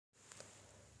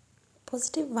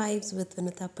Positive Vibes with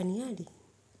Vinita Paniadi.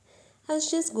 I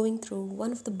was just going through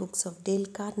one of the books of Dale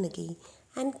Carnegie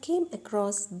and came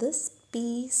across this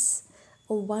piece,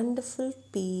 a wonderful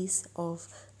piece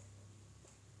of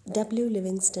W.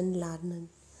 Livingston Larnon,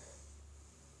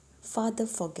 Father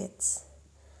Forgets.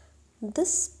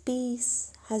 This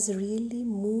piece has really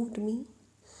moved me.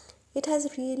 It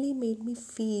has really made me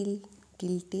feel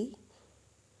guilty,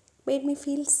 made me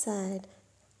feel sad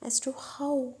as to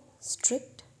how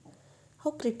strict, how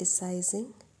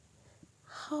criticizing,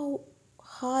 how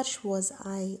harsh was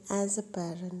I as a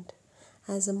parent,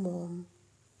 as a mom.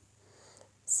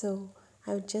 So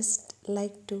I would just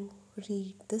like to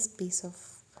read this piece of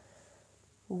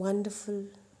wonderful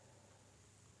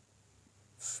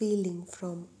feeling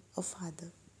from a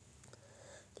father.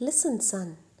 Listen,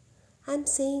 son, I'm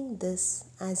saying this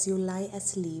as you lie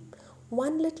asleep,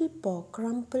 one little paw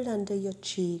crumpled under your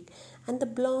cheek and the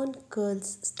blonde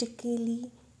curls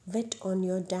stickily wet on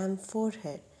your damp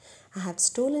forehead. I have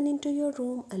stolen into your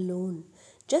room alone.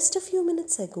 Just a few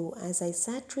minutes ago, as I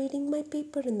sat reading my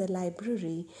paper in the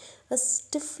library, a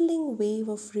stifling wave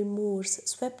of remorse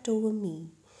swept over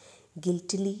me.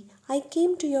 Guiltily, I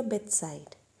came to your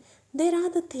bedside. There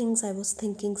are the things I was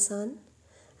thinking, son.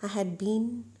 I had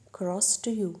been cross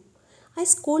to you. I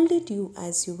scolded you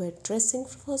as you were dressing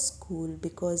for school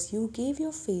because you gave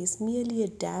your face merely a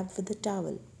dab with a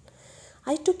towel.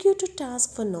 I took you to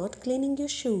task for not cleaning your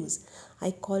shoes.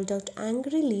 I called out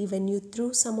angrily when you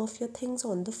threw some of your things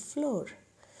on the floor.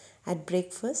 At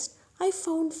breakfast, I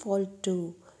found fault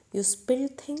too. You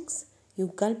spilled things,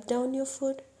 you gulped down your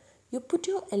food, you put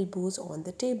your elbows on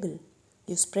the table.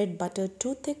 You spread butter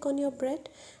too thick on your bread,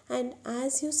 and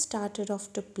as you started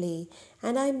off to play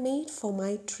and I made for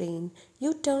my train,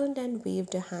 you turned and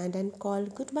waved a hand and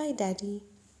called, "Goodbye, Daddy."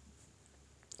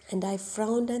 And I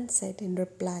frowned and said in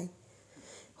reply,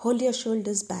 "Hold your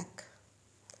shoulders back."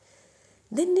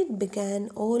 Then it began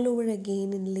all over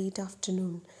again in late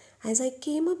afternoon. As I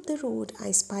came up the road,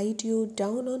 I spied you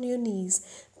down on your knees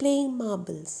playing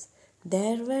marbles.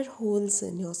 There were holes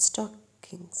in your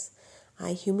stockings.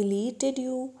 I humiliated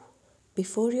you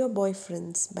before your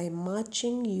boyfriends by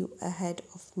marching you ahead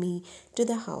of me to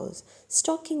the house.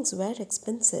 Stockings were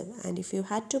expensive, and if you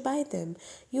had to buy them,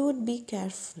 you would be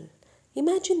careful.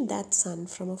 Imagine that, son,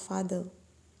 from a father.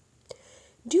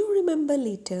 Do you remember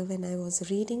later when I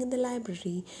was reading in the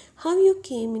library how you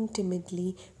came in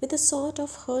timidly with a sort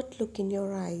of hurt look in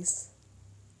your eyes?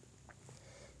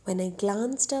 When I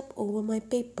glanced up over my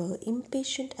paper,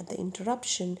 impatient at the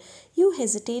interruption, you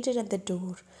hesitated at the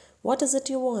door. "What is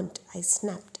it you want?" I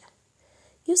snapped.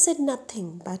 You said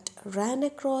nothing but ran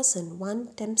across in one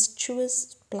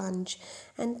tempestuous plunge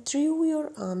and threw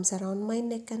your arms around my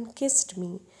neck and kissed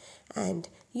me, and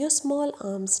your small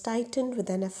arms tightened with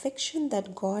an affection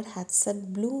that God had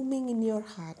set blooming in your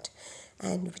heart,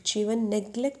 and which even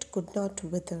neglect could not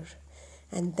wither.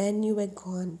 And then you were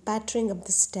gone, pattering up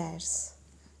the stairs.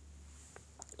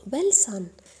 Well,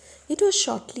 son, it was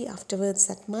shortly afterwards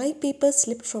that my paper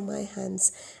slipped from my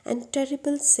hands and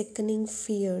terrible sickening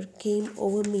fear came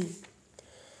over me.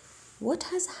 What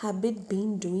has habit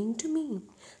been doing to me?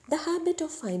 The habit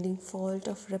of finding fault,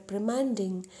 of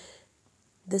reprimanding.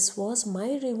 This was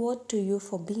my reward to you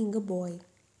for being a boy.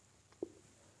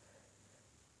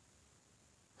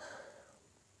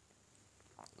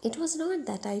 It was not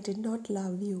that I did not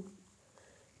love you.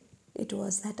 It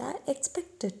was that I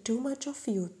expected too much of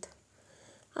youth.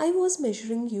 I was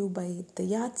measuring you by the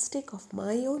yardstick of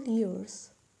my own years.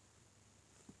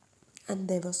 And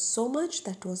there was so much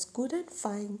that was good and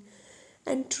fine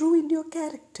and true in your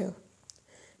character.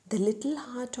 The little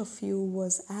heart of you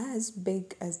was as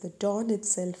big as the dawn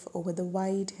itself over the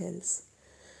wide hills.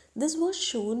 This was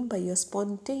shown by your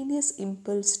spontaneous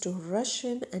impulse to rush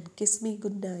in and kiss me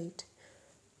good night.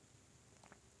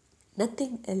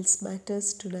 Nothing else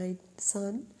matters tonight,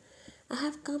 son. I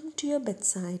have come to your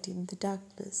bedside in the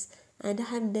darkness, and I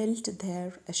have knelt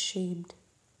there ashamed.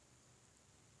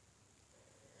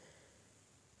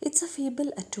 It's a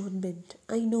feeble atonement.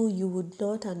 I know you would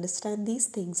not understand these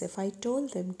things if I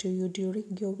told them to you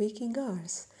during your waking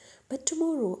hours. But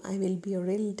tomorrow I will be a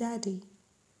real daddy.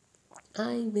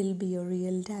 I will be a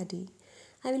real daddy.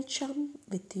 I will chum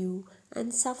with you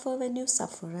and suffer when you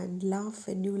suffer and laugh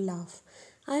when you laugh.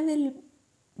 I will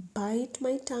bite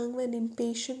my tongue when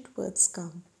impatient words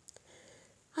come.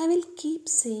 I will keep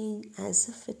saying as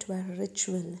if it were a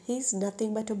ritual, "He is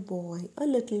nothing but a boy, a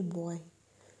little boy."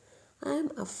 I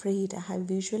am afraid I have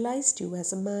visualized you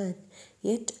as a man,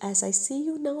 yet as I see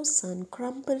you now, son,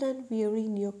 crumpled and weary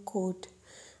in your coat,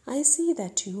 I see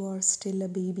that you are still a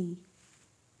baby.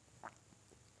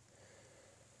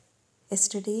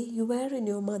 Yesterday, you were in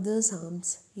your mother's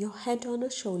arms, your head on her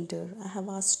shoulder. I have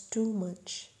asked too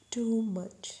much, too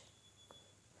much.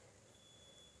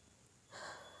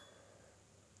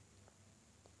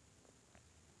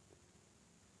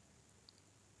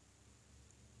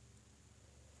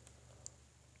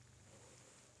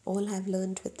 All I've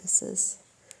learned with this is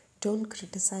don't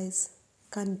criticize,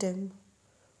 condemn,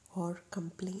 or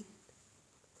complain.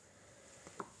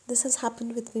 This has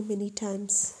happened with me many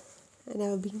times, and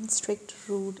I've been strict,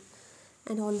 rude,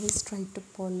 and always tried to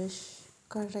polish,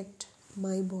 correct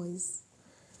my boys.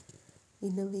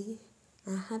 In a way,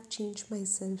 I have changed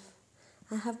myself,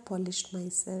 I have polished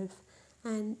myself,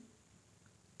 and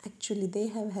actually, they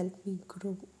have helped me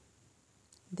grow.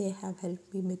 They have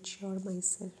helped me mature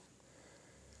myself.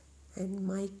 And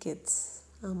my kids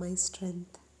are my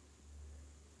strength.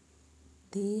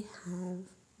 They have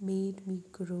made me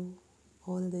grow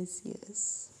all these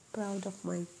years. Proud of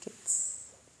my kids.